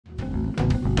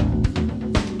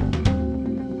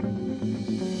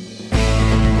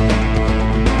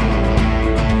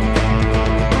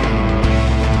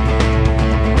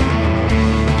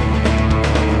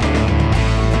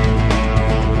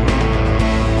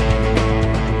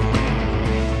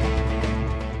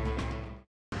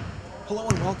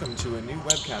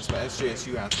podcast by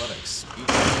SJSU Athletics. Each week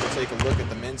we'll take a look at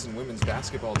the men's and women's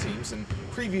basketball teams and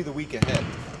preview the week ahead.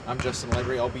 I'm Justin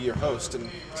Legre, I'll be your host, and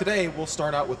today we'll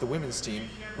start out with the women's team,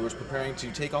 who is preparing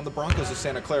to take on the Broncos of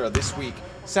Santa Clara this week,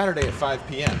 Saturday at 5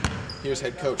 p.m. Here's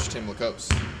head coach Tim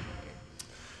Lacose.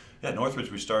 Yeah,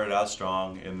 Northridge, we started out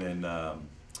strong and then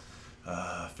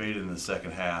faded in the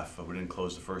second half. We didn't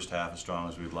close the first half as strong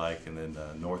as we'd like, and then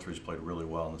Northridge played really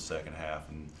well in the second half,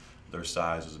 and their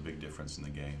size was a big difference in the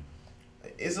game.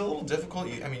 Is it a little difficult?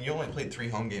 You only played 3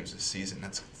 home games this season.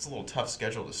 It's a little tough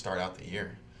schedule to start out the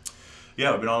year.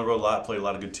 Yeah, we've been on the road a lot, played a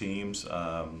lot of good teams.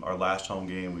 Our last home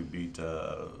game, we beat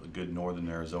a good Northern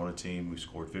Arizona team. We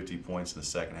scored 50 points in the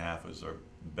second half. It was our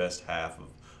best half of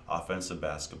offensive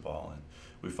basketball. And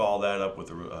we followed that up with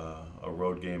a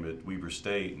road game at Weber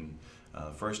State, and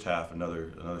first half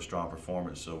another strong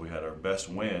performance. So we had our best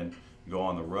win, go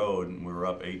on the road, and we were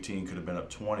up 18, could have been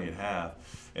up 20 at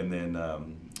half, and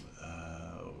then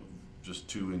just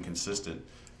too inconsistent.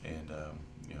 And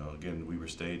again, Weber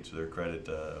State, to their credit,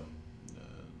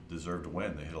 deserved to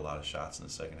win. They hit a lot of shots in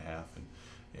the second half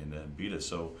and beat us.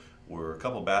 So we're a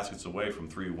couple baskets away from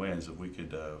 3 wins. If we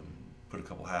could put a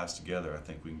couple halves together, I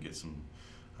think we can get some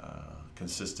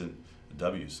consistent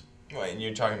W's. Right, and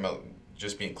you're talking about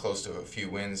just being close to a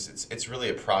few wins. It's really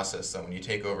a process, though. When you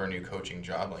take over a new coaching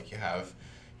job like you have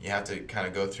to kind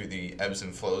of go through the ebbs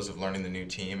and flows of learning the new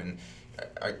team. And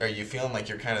are you feeling like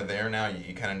you're kind of there now?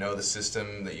 You kind of know the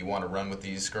system that you want to run with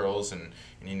these girls, and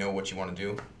you know what you want to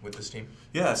do with this team?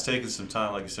 Yeah, it's taken some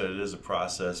time. Like I said, it is a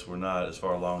process. We're not as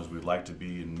far along as we'd like to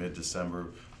be in mid-December,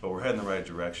 but we're heading the right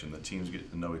direction. The teams get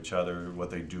to know each other,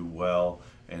 what they do well,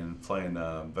 and playing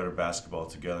better basketball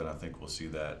together, and I think we'll see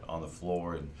that on the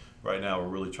floor. And right now we're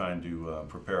really trying to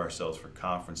prepare ourselves for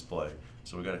conference play.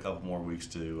 So we've got a couple more weeks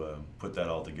to put that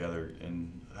all together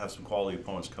and have some quality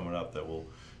opponents coming up that will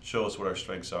show us what our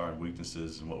strengths are and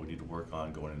weaknesses and what we need to work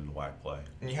on going into the WAC play.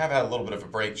 And you have had a little bit of a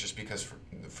break just because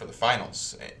for the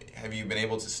finals. Have you been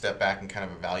able to step back and kind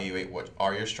of evaluate what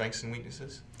are your strengths and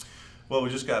weaknesses? Well, we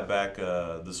just got back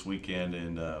this weekend,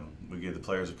 and we gave the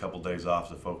players a couple days off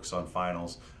to focus on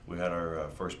finals. We had our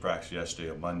first practice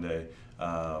yesterday on Monday.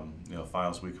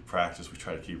 Finals week of practice, we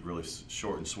try to keep really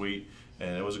short and sweet,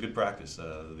 and it was a good practice.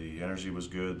 The energy was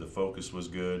good, the focus was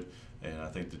good, and I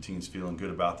think the team's feeling good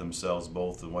about themselves,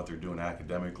 both in what they're doing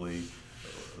academically,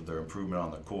 their improvement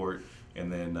on the court, and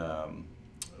then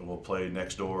we'll play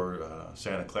next door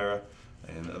Santa Clara,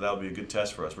 and that'll be a good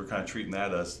test for us. We're kind of treating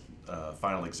that as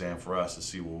final exam for us to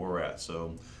see where we're at.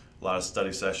 So a lot of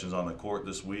study sessions on the court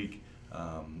this week,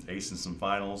 acing some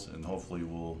finals, and hopefully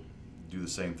we'll do the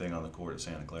same thing on the court at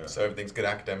Santa Clara. So everything's good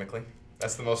academically?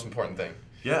 That's the most important thing.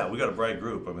 Yeah, we got a bright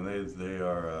group. I mean, they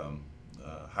are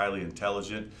highly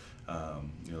intelligent.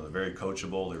 They're very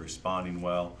coachable. They're responding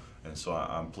well, and so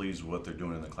I'm pleased with what they're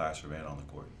doing in the classroom and on the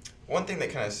court. One thing that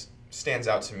kind of stands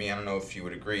out to me, I don't know if you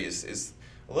would agree, is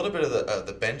a little bit of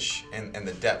the bench and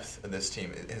the depth of this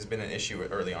team. It has been an issue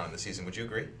early on in the season. Would you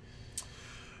agree?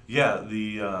 Yeah,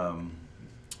 the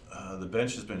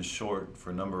bench has been short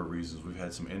for a number of reasons. We've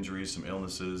had some injuries, some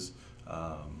illnesses,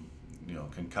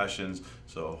 concussions.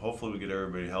 So hopefully we get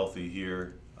everybody healthy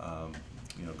here,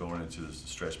 going into this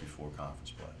stretch before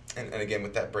conference play. And again,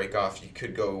 with that break off, you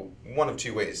could go one of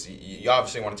 2 ways. You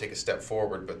obviously want to take a step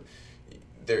forward, but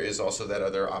there is also that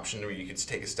other option where you could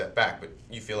take a step back. But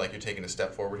you feel like you're taking a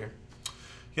step forward here?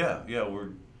 Yeah, we're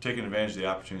taking advantage of the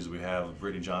opportunities that we have.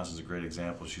 Brittany Johnson's a great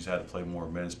example. She's had to play more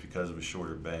minutes because of a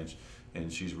shorter bench,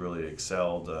 and she's really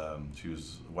excelled. She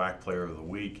was WAC Player of the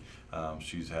Week.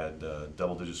 She's had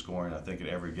double-digit scoring, I think, in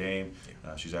every game.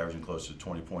 She's averaging close to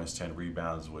 20 points, 10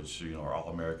 rebounds, which are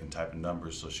All-American type of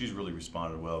numbers. So she's really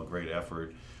responded well. Great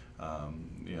effort.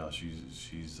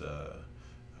 She's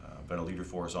been a leader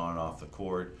for us on and off the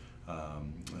court.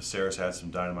 Sarah's had some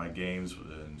dynamite games,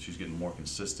 and she's getting more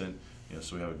consistent.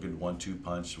 So we have a good 1-2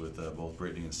 punch with both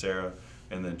Brittany and Sarah.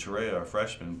 And then Terea, our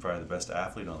freshman, probably the best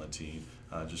athlete on the team,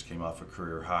 just came off a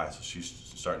career high. So she's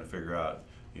starting to figure out,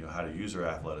 how to use her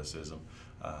athleticism.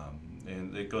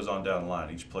 And it goes on down the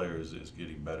line. Each player is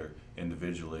getting better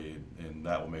individually, and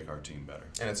that will make our team better.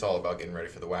 And it's all about getting ready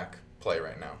for the WAC play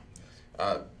right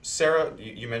now. Sarah,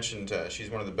 you mentioned she's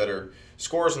one of the better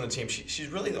scorers on the team. She's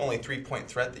really the only 3-point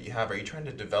threat that you have. Are you trying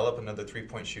to develop another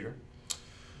 3-point shooter?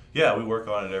 Yeah, we work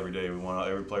on it every day. We want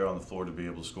every player on the floor to be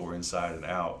able to score inside and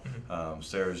out. Mm-hmm.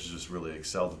 Sarah's just really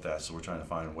excelled at that, so we're trying to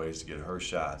find ways to get her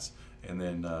shots. And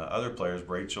then other players,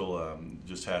 Rachel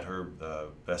just had her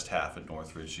best half at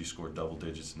Northridge. She scored double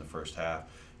digits in the first half.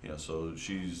 So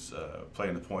she's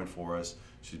playing the point for us.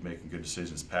 She's making good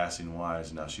decisions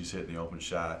passing-wise. Now she's hitting the open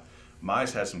shot.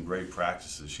 Mai's had some great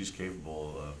practices. She's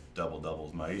capable of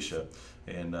double-doubles, Maisha,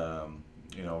 and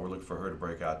you know, we're looking for her to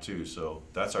break out too. So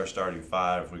that's our starting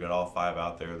five. If we got all five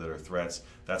out there that are threats,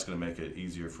 that's going to make it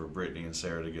easier for Brittany and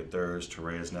Sarah to get theirs.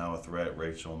 Terea's now a threat.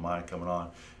 Rachel and Mai coming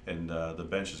on, and the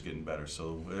bench is getting better.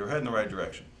 So they're heading the right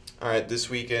direction. All right, this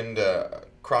weekend,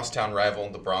 crosstown rival,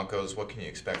 the Broncos. What can you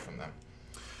expect from them?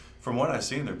 From what I've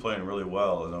seen, they're playing really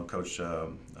well. I know Coach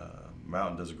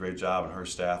Mountain does a great job, and her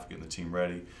staff getting the team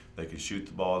ready. They can shoot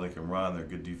the ball, they can run. They're a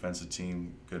good defensive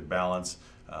team, good balance.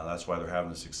 That's why they're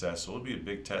having the success. So it'll be a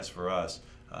big test for us.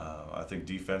 I think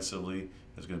defensively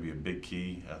is going to be a big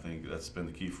key. I think that's been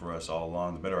the key for us all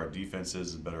along. The better our defense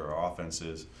is, the better our offense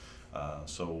is.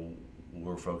 So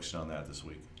we're focusing on that this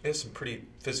week. They have some pretty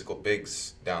physical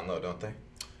bigs down low, don't they?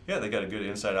 Yeah, they got a good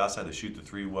inside-outside. They shoot the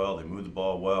three well. They move the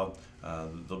ball well.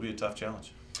 They'll be a tough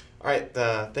challenge. All right,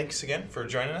 thanks again for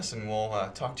joining us, and we'll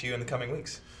talk to you in the coming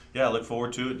weeks. Yeah, I look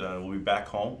forward to it. We'll be back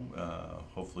home,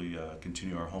 hopefully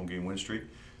continue our home game win streak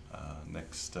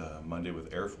next Monday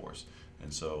with Air Force.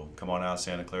 And so come on out,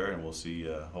 Santa Clara, and we'll see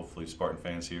hopefully Spartan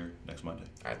fans here next Monday.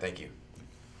 All right, thank you.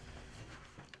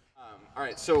 All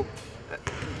right, so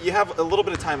you have a little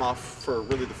bit of time off for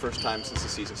really the first time since the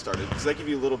season started. Does that give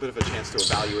you a little bit of a chance to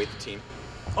evaluate the team?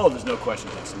 Oh, there's no question,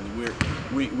 Justin.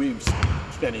 We've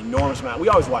spent an enormous amount. We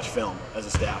always watch film as a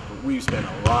staff, but we've spent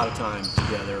a lot of time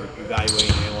together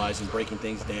evaluating, analyzing, breaking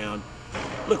things down.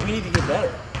 Look, we need to get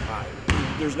better.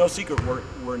 There's no secret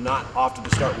we're not off to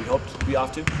the start we hoped to be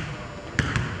off to.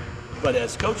 But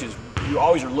as coaches, you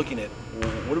always are looking at, well,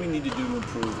 what do we need to do to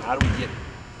improve? How do we get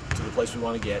to the place we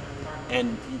want to get?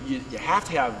 And you have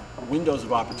to have windows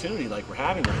of opportunity like we're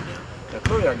having right now. Now,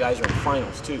 clearly our guys are in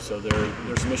finals too, so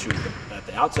there's some issues at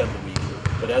the outset of the week.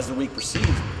 But as the week proceeds,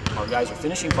 our guys are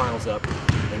finishing finals up,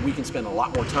 and we can spend a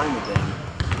lot more time with them,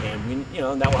 and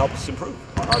and that will help us improve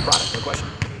our product. No question.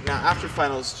 Now, after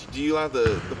finals, do you allow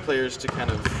the players to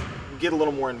kind of get a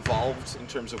little more involved in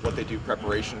terms of what they do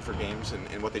preparation for games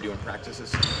and what they do in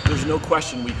practices? There's no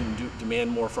question we can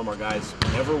demand more from our guys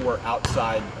whenever we're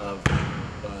outside of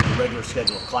the regular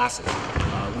schedule of classes.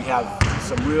 We have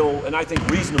some real, and I think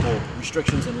reasonable,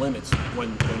 restrictions and limits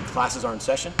when classes are in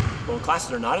session. But when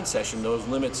classes are not in session, those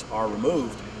limits are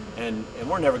removed, and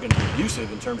we're never going to be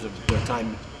abusive in terms of the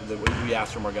time that we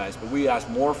ask from our guys, but we ask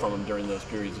more from them during those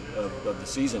periods of the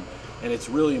season, and it's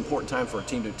really important time for a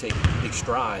team to take big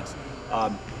strides.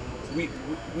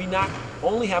 We not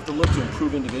only have to look to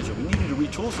improve individually, we need to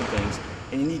retool some things,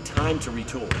 and you need time to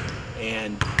retool,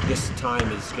 and this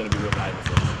time is going to be real valuable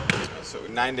for us. So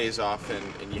 9 days off,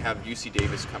 and you have UC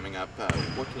Davis coming up.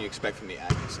 What can you expect from the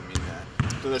Aggies? I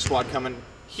mean, another squad coming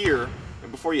here,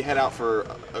 and before you head out for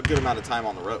a good amount of time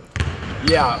on the road.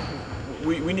 Yeah,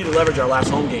 we need to leverage our last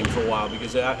home game for a while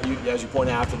because, as you point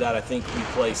out, after that, I think we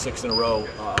play 6 in a row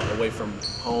away from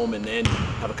home, and then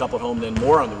have a couple at home, then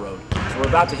more on the road. So we're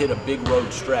about to hit a big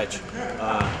road stretch,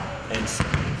 and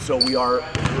so we are.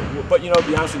 But to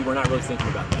be honest with you, we're not really thinking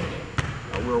about that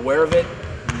yet. We're aware of it.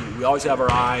 We always have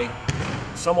our eye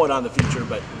somewhat on the future,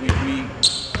 but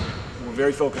we're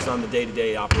very focused on the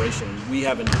day-to-day operation. We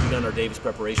haven't begun our Davis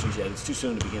preparations yet. It's too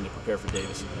soon to begin to prepare for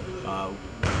Davis.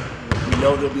 We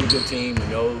know they'll be a good team. We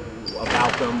know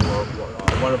about them.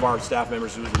 One of our staff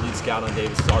members who was the lead scout on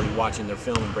Davis is already watching their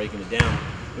film and breaking it down.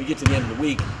 When we get to the end of the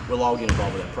week, we'll all get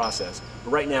involved with that process.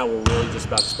 But right now, we're really just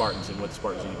about the Spartans and what the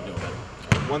Spartans need to be doing better.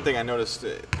 One thing I noticed,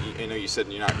 I know you said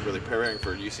you're not really preparing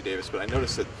for UC Davis, but I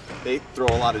noticed that they throw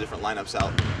a lot of different lineups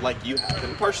out like you have,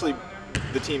 and partially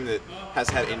the team that has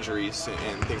had injuries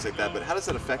and things like that, but how does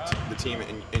that affect the team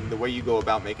and the way you go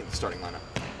about making the starting lineup?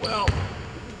 Well,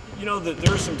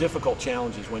 there are some difficult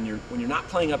challenges when you're not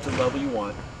playing up to the level you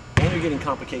want, and you're getting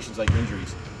complications like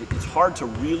injuries. It's hard to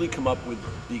really come up with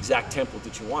the exact template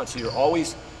that you want, so you're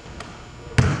always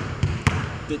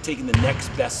taking the next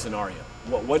best scenario.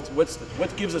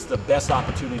 What gives us the best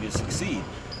opportunity to succeed?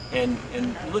 And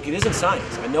look, it isn't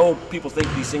science. I know people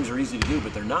think these things are easy to do,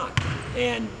 but they're not.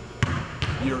 And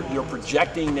you're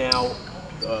projecting now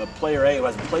player A who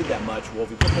hasn't played that much. Well,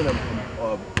 if you put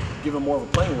him give him more of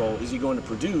a playing role, is he going to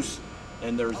produce?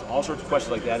 And there's all sorts of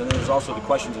questions like that. And then there's also the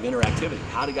questions of interactivity.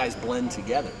 How do guys blend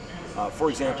together? For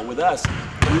example, with us,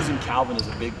 losing Calvin is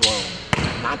a big blow.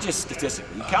 Not just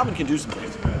statistically. Calvin can do some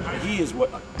things, but he is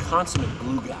a consummate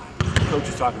glue guy.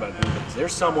 Coaches talk about glue guys.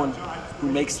 There's someone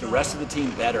who makes the rest of the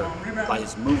team better by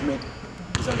his movement,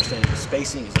 his understanding of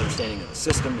spacing, his understanding of the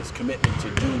system, his commitment to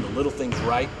doing the little things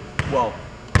right. Well,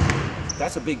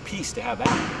 that's a big piece to have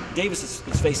out. Davis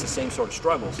has faced the same sort of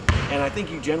struggles, and I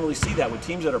think you generally see that with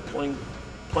teams that are playing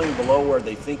below where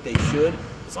they think they should.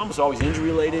 It's almost always injury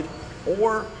related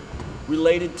or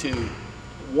related to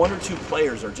one or two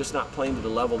players are just not playing to the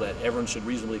level that everyone should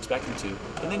reasonably expect them to,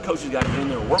 and then coaches got to get in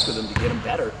there and work with them to get them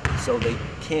better so they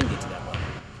can get to that level.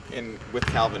 And with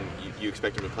Calvin, you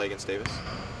expect him to play against Davis?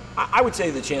 I would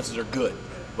say the chances are good,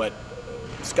 but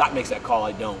Scott makes that call.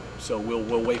 I don't. So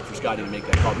we'll wait for Scotty to make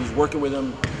that call. He's working with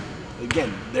him.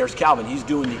 Again, there's Calvin. He's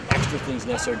doing the extra things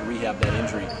necessary to rehab that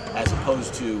injury, as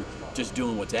opposed to just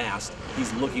doing what's asked.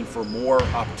 He's looking for more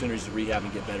opportunities to rehab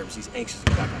and get better because he's anxious to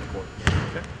get back on the court.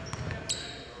 Okay.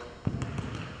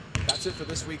 That's it for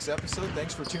this week's episode.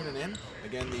 Thanks for tuning in.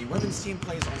 Again, the women's team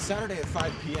plays on Saturday at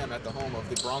 5 p.m. at the home of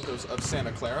the Broncos of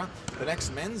Santa Clara. The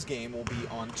next men's game will be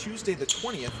on Tuesday the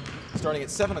 20th, starting at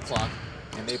 7 o'clock,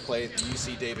 and they play the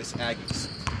UC Davis Aggies.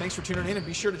 Thanks for tuning in, and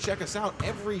be sure to check us out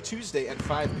every Tuesday at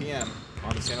 5 p.m.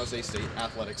 on the San Jose State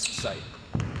Athletics site.